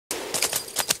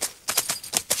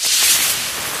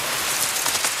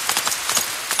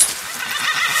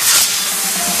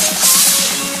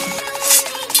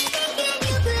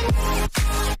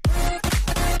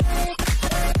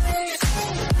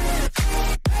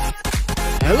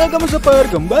Halo kamu super,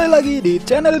 kembali lagi di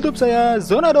channel YouTube saya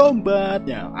Zona Dompet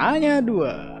yang hanya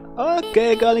 2.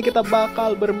 Oke, kali ini kita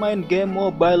bakal bermain game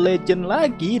Mobile Legends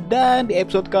lagi. Dan di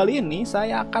episode kali ini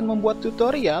saya akan membuat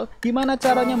tutorial gimana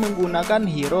caranya menggunakan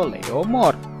hero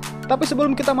Leomord. Tapi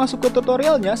sebelum kita masuk ke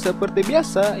tutorialnya, seperti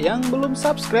biasa, yang belum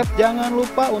subscribe jangan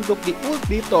lupa untuk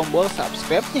di tombol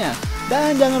subscribe-nya.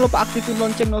 Dan jangan lupa aktifin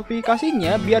lonceng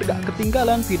notifikasinya biar gak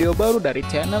ketinggalan video baru dari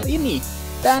channel ini.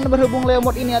 Dan berhubung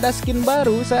Leomord ini ada skin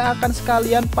baru, saya akan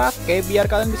sekalian pakai biar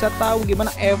kalian bisa tahu gimana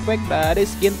efek dari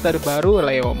skin terbaru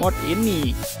Leomord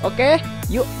ini. Oke,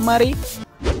 yuk mari.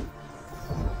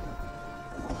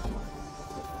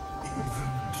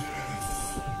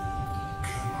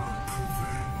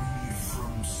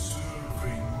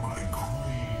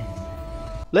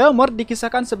 Leomord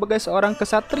dikisahkan sebagai seorang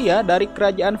kesatria dari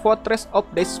kerajaan Fortress of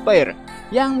Despair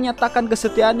yang menyatakan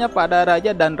kesetiaannya pada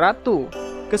raja dan ratu.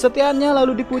 Kesetiaannya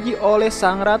lalu dipuji oleh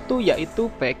sang ratu,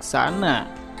 yaitu Vexana.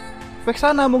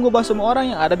 Vexana mengubah semua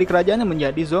orang yang ada di kerajaannya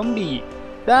menjadi zombie.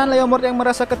 Dan Leomord yang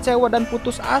merasa kecewa dan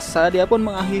putus asa, dia pun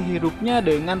mengakhiri hidupnya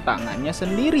dengan tangannya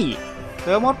sendiri.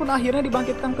 Leomord pun akhirnya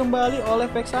dibangkitkan kembali oleh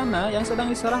Vexana yang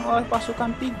sedang diserang oleh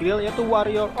pasukan Tigreal, yaitu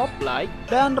Warrior of Light.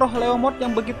 Dan roh Leomord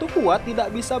yang begitu kuat tidak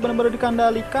bisa benar-benar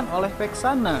dikendalikan oleh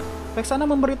Vexana. Vexana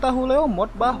memberitahu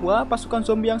Leomord bahwa pasukan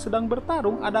zombie yang sedang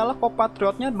bertarung adalah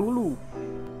kompatriotnya dulu.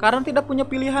 Karena tidak punya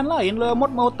pilihan lain, Leomord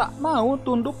mau tak mau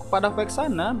tunduk kepada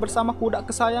Vexana bersama kuda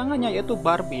kesayangannya, yaitu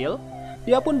Barbil.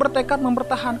 Dia pun bertekad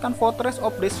mempertahankan Fortress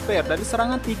of Despair dari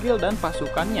serangan Tigreal dan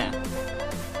pasukannya.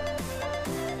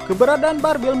 Keberadaan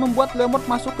Barbil membuat Leomord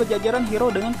masuk ke jajaran hero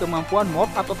dengan kemampuan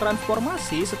morph atau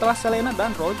transformasi setelah Selena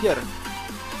dan Roger.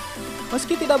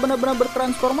 Meski tidak benar-benar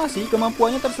bertransformasi,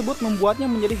 kemampuannya tersebut membuatnya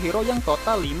menjadi hero yang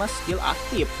total 5 skill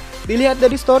aktif. Dilihat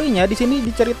dari storynya, di sini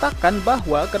diceritakan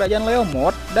bahwa kerajaan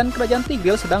Leomord dan kerajaan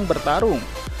Tigreal sedang bertarung.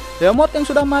 Leomord yang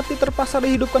sudah mati terpaksa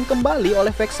dihidupkan kembali oleh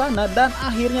Vexana dan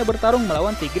akhirnya bertarung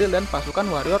melawan Tigreal dan pasukan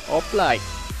Warrior of Light.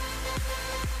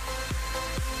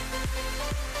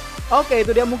 Oke,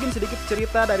 itu dia mungkin sedikit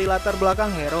cerita dari latar belakang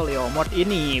hero Leomord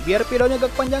ini. Biar videonya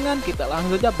gak kepanjangan, kita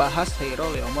langsung saja bahas hero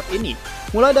Leomord ini.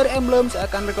 Mulai dari emblem, saya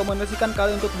akan rekomendasikan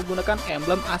kalian untuk menggunakan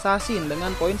emblem assassin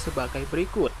dengan poin sebagai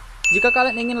berikut. Jika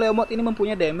kalian ingin Leomord ini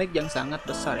mempunyai damage yang sangat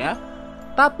besar ya.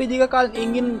 Tapi jika kalian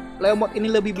ingin Leomord ini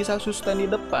lebih bisa sustain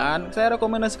di depan, saya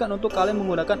rekomendasikan untuk kalian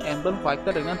menggunakan emblem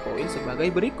fighter dengan poin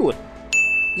sebagai berikut.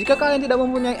 Jika kalian tidak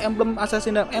mempunyai emblem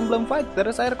assassin dan emblem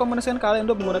fighter, saya rekomendasikan kalian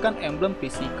untuk menggunakan emblem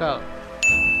physical.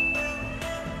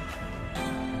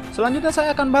 Selanjutnya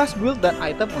saya akan bahas build dan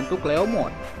item untuk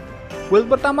Leomord. Build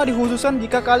pertama dikhususkan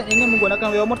jika kalian ingin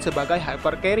menggunakan Leomord sebagai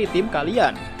hyper carry tim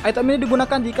kalian. Item ini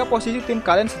digunakan jika posisi tim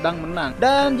kalian sedang menang.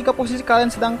 Dan jika posisi kalian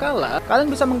sedang kalah,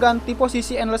 kalian bisa mengganti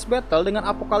posisi Endless Battle dengan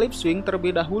Apocalypse Swing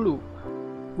terlebih dahulu.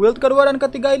 Build kedua dan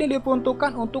ketiga ini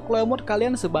diperuntukkan untuk Leomord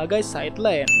kalian sebagai side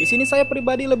lane. Di sini saya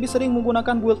pribadi lebih sering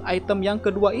menggunakan build item yang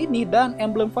kedua ini dan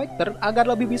emblem fighter agar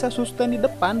lebih bisa sustain di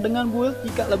depan dengan build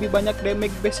jika lebih banyak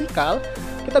damage physical,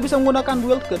 kita bisa menggunakan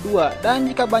build kedua, dan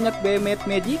jika banyak damage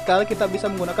magical kita bisa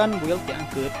menggunakan build yang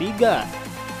ketiga.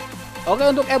 Oke,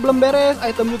 untuk emblem beres,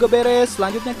 item juga beres.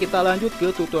 Selanjutnya kita lanjut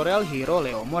ke tutorial hero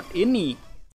Leomord ini.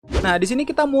 Nah, di sini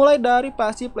kita mulai dari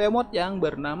pasif Leomord yang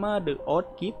bernama The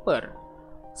Outkeeper.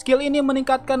 Skill ini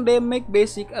meningkatkan damage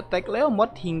basic attack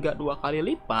Leomord hingga 2 kali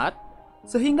lipat,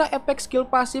 sehingga efek skill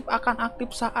pasif akan aktif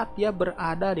saat dia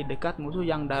berada di dekat musuh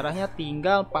yang darahnya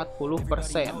tinggal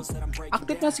 40%.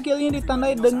 Aktifnya skill ini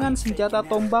ditandai dengan senjata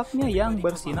tombaknya yang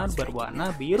bersinar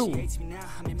berwarna biru.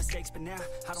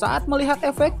 Saat melihat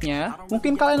efeknya,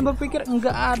 mungkin kalian berpikir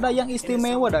enggak ada yang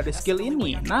istimewa dari skill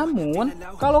ini. Namun,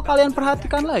 kalau kalian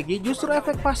perhatikan lagi, justru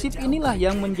efek pasif inilah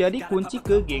yang menjadi kunci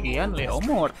kegigihan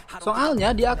Leomord.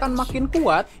 Soalnya dia akan makin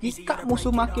kuat jika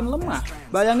musuh makin lemah.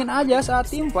 Bayangin aja saat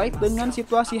teamfight dengan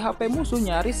situasi HP musuh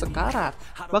nyaris sekarat,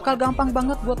 bakal gampang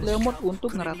banget buat Leomord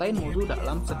untuk ngeratain musuh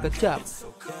dalam sekejap.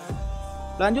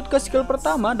 Lanjut ke skill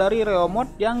pertama dari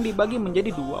Leomord yang dibagi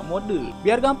menjadi 2 mode.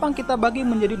 Biar gampang kita bagi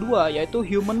menjadi 2, yaitu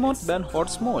Human Mode dan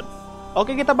Horse Mode.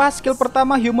 Oke, kita bahas skill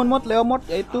pertama Human Mode Leomord,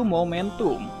 yaitu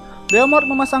Momentum. Leomord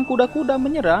memasang kuda-kuda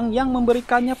menyerang yang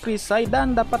memberikannya perisai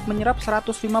dan dapat menyerap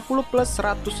 150 plus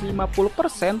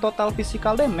 150% total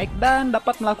physical damage dan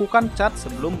dapat melakukan charge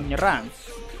sebelum menyerang.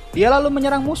 Dia lalu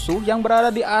menyerang musuh yang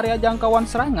berada di area jangkauan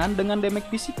serangan dengan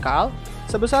damage fisikal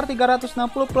sebesar 360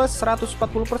 plus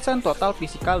 140% total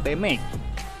physical damage.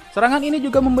 Serangan ini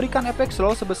juga memberikan efek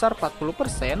slow sebesar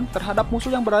 40% terhadap musuh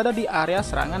yang berada di area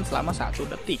serangan selama 1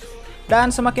 detik.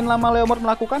 Dan semakin lama Leomord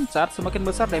melakukan charge, semakin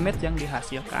besar damage yang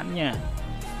dihasilkannya.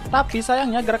 Tapi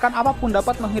sayangnya gerakan apapun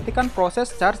dapat menghentikan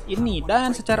proses charge ini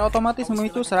dan secara otomatis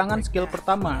memicu serangan skill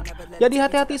pertama. Jadi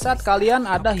hati-hati saat kalian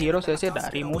ada hero CC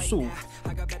dari musuh.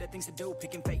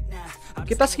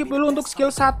 Kita skip dulu untuk skill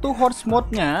 1 Horse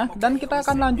mode-nya dan kita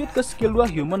akan lanjut ke skill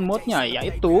 2 Human mode-nya,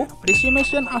 yaitu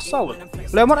Precision Assault.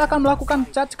 Leomord akan melakukan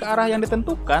charge ke arah yang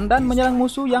ditentukan dan menyerang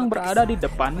musuh yang berada di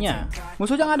depannya.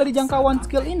 Musuh yang ada di jangkauan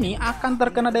skill ini akan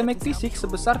terkena damage fisik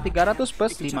sebesar 300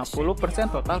 plus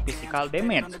 50% total physical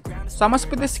damage. Sama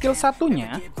seperti skill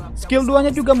 1-nya, skill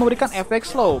 2-nya juga memberikan efek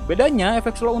slow. Bedanya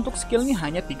efek slow untuk skill ini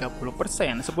hanya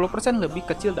 30%, 10% lebih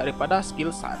kecil daripada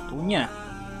skill 1-nya.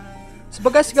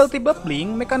 Sebagai skill tipe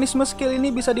blink, mekanisme skill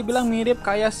ini bisa dibilang mirip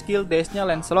kayak skill dash-nya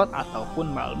Lancelot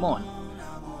ataupun Balmond.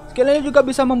 Skill ini juga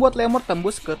bisa membuat Leomord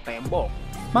tembus ke tembok.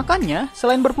 Makanya,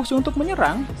 selain berfungsi untuk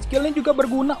menyerang, skill ini juga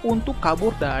berguna untuk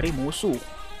kabur dari musuh.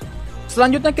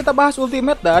 Selanjutnya kita bahas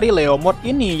ultimate dari Leomord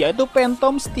ini, yaitu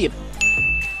Phantom Steed.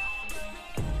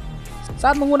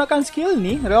 Saat menggunakan skill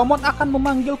ini, Leomord akan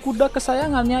memanggil kuda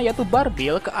kesayangannya yaitu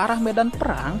Barbil ke arah medan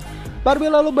perang.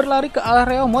 Barbil lalu berlari ke arah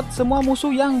Leomord. Semua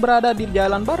musuh yang berada di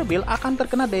jalan Barbil akan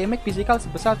terkena damage fisikal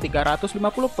sebesar 350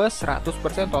 plus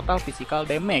 100% total physical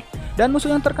damage. Dan musuh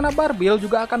yang terkena Barbil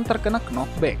juga akan terkena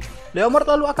knockback. Leomord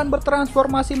lalu akan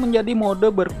bertransformasi menjadi mode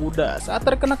berkuda saat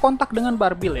terkena kontak dengan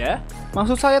Barbil ya.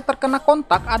 Maksud saya terkena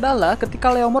kontak adalah ketika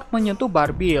Leomord menyentuh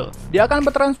Barbil, dia akan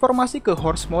bertransformasi ke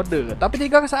Horse mode. Tapi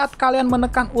jika saat kalian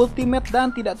menekan ultimate dan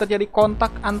tidak terjadi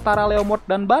kontak antara Leomord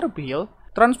dan Barbil,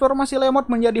 transformasi Leomord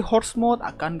menjadi Horse mode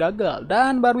akan gagal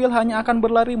dan Barbil hanya akan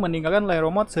berlari meninggalkan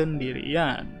Leomord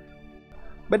sendirian.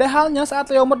 Beda halnya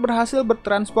saat Leomord berhasil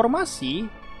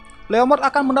bertransformasi, Leomord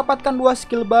akan mendapatkan dua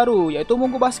skill baru, yaitu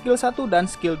mengubah skill 1 dan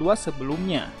skill 2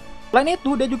 sebelumnya. Selain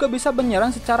itu, dia juga bisa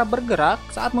menyerang secara bergerak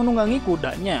saat menunggangi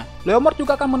kudanya. Leomord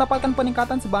juga akan mendapatkan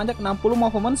peningkatan sebanyak 60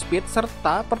 movement speed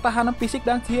serta pertahanan fisik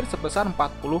dan sihir sebesar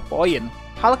 40 poin.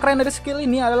 Hal keren dari skill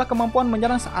ini adalah kemampuan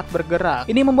menyerang saat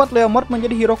bergerak. Ini membuat Leomord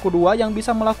menjadi hero kedua yang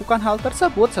bisa melakukan hal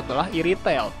tersebut setelah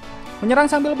Iritel. Menyerang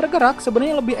sambil bergerak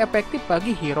sebenarnya lebih efektif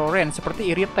bagi hero range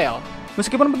seperti Iritel.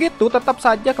 Meskipun begitu, tetap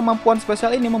saja kemampuan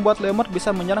spesial ini membuat Leomord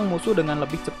bisa menyerang musuh dengan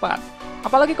lebih cepat.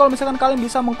 Apalagi kalau misalkan kalian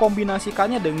bisa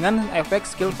mengkombinasikannya dengan efek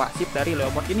skill pasif dari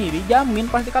Leomord ini, dijamin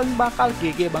pasti kalian bakal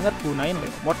GG banget gunain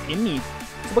Leomord ini.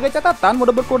 Sebagai catatan,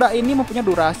 mode berkuda ini mempunyai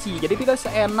durasi, jadi tidak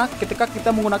seenak ketika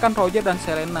kita menggunakan Roger dan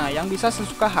Selena yang bisa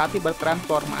sesuka hati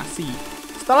bertransformasi.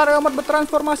 Setelah Leomord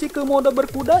bertransformasi ke mode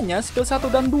berkudanya, skill 1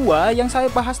 dan 2 yang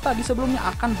saya bahas tadi sebelumnya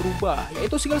akan berubah,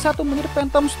 yaitu skill 1 menjadi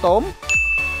Phantom Storm.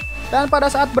 Dan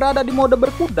pada saat berada di mode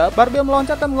berkuda, Barbil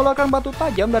meloncat dan mengeluarkan batu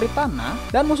tajam dari tanah,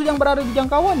 dan musuh yang berada di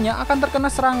jangkauannya akan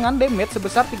terkena serangan damage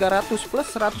sebesar 300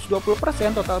 plus 120%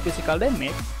 total physical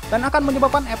damage, dan akan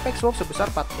menyebabkan efek slow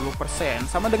sebesar 40%,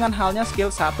 sama dengan halnya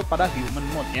skill 1 pada Human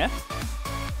mode ya.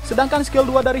 Sedangkan skill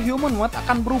 2 dari Human mode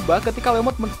akan berubah ketika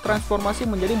Leomord bertransformasi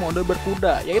menjadi mode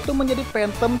berkuda, yaitu menjadi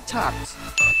Phantom Charge.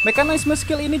 Mekanisme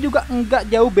skill ini juga enggak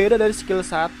jauh beda dari skill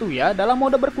 1 ya. Dalam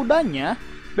mode berkudanya,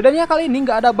 bedanya kali ini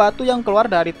nggak ada batu yang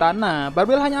keluar dari tanah.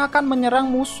 Barbil hanya akan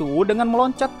menyerang musuh dengan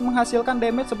meloncat menghasilkan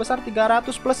damage sebesar 300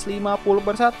 plus 50%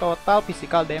 total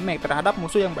physical damage terhadap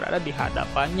musuh yang berada di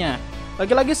hadapannya.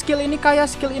 Lagi-lagi skill ini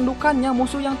kayak skill indukannya,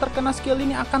 musuh yang terkena skill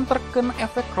ini akan terkena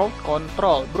efek crowd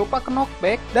control berupa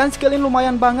knockback, dan skill ini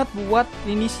lumayan banget buat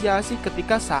inisiasi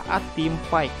ketika saat team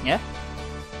fight ya.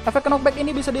 Efek knockback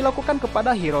ini bisa dilakukan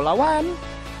kepada hero lawan,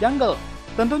 jungle.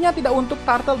 Tentunya tidak untuk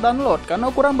turtle dan lord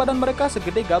karena ukuran badan mereka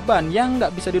segede gaban yang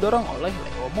nggak bisa didorong oleh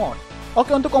Leomord.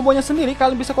 Oke, untuk kombonya sendiri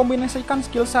kalian bisa kombinasikan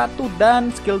skill 1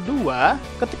 dan skill 2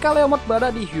 ketika Leomord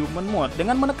berada di Human mode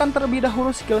dengan menekan terlebih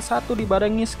dahulu skill 1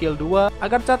 dibarengi skill 2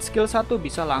 agar charge skill 1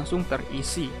 bisa langsung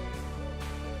terisi.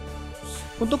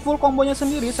 Untuk full kombonya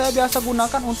sendiri saya biasa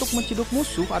gunakan untuk menciduk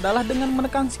musuh adalah dengan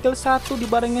menekan skill 1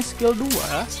 dibarengi skill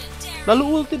 2, lalu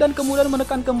ulti dan kemudian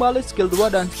menekan kembali skill 2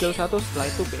 dan skill 1, setelah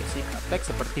itu basic attack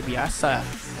seperti biasa.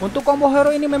 Untuk combo hero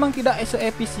ini memang tidak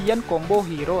seefisien combo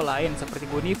hero lain seperti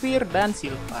Guinevere dan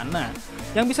Sylvana,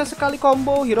 yang bisa sekali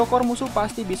combo hero core musuh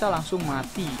pasti bisa langsung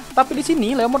mati. Tapi di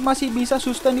sini Leomord masih bisa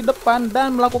sustain di depan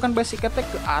dan melakukan basic attack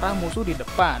ke arah musuh di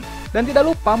depan. Dan tidak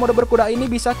lupa mode berkuda ini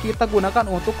bisa kita gunakan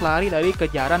untuk lari dari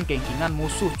kejaran gengkingan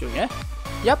musuh cuy ya.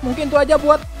 Yap, mungkin itu aja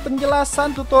buat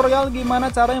penjelasan tutorial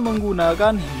gimana caranya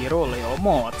menggunakan hero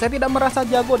Leomord. Saya tidak merasa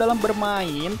jago dalam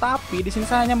bermain, tapi di sini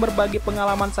saya hanya berbagi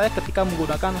pengalaman saya ketika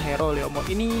menggunakan hero Leomord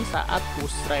ini saat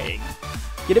push rank.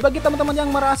 Jadi bagi teman-teman yang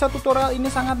merasa tutorial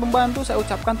ini sangat membantu, saya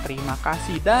ucapkan terima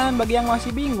kasih. Dan bagi yang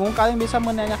masih bingung, kalian bisa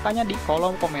menanyakannya di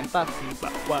kolom komentar di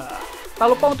bawah. Tak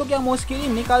lupa untuk yang mau skill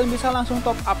ini, kalian bisa langsung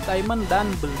top up diamond dan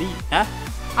beli ya.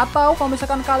 Atau kalau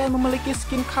misalkan kalian memiliki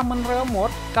skin common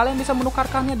Leomord, kalian bisa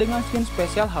menukarkannya dengan skin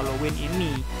spesial Halloween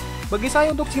ini. Bagi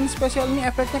saya untuk skin spesial ini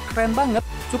efeknya keren banget,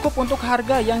 cukup untuk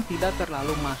harga yang tidak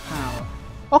terlalu mahal.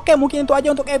 Oke, mungkin itu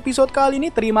aja untuk episode kali ini.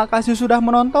 Terima kasih sudah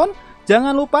menonton.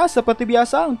 Jangan lupa seperti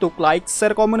biasa untuk like,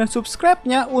 share, komen, dan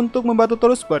subscribe-nya untuk membantu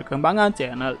terus perkembangan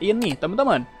channel ini,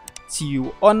 teman-teman. See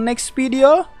you on next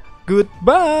video.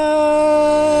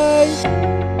 Goodbye.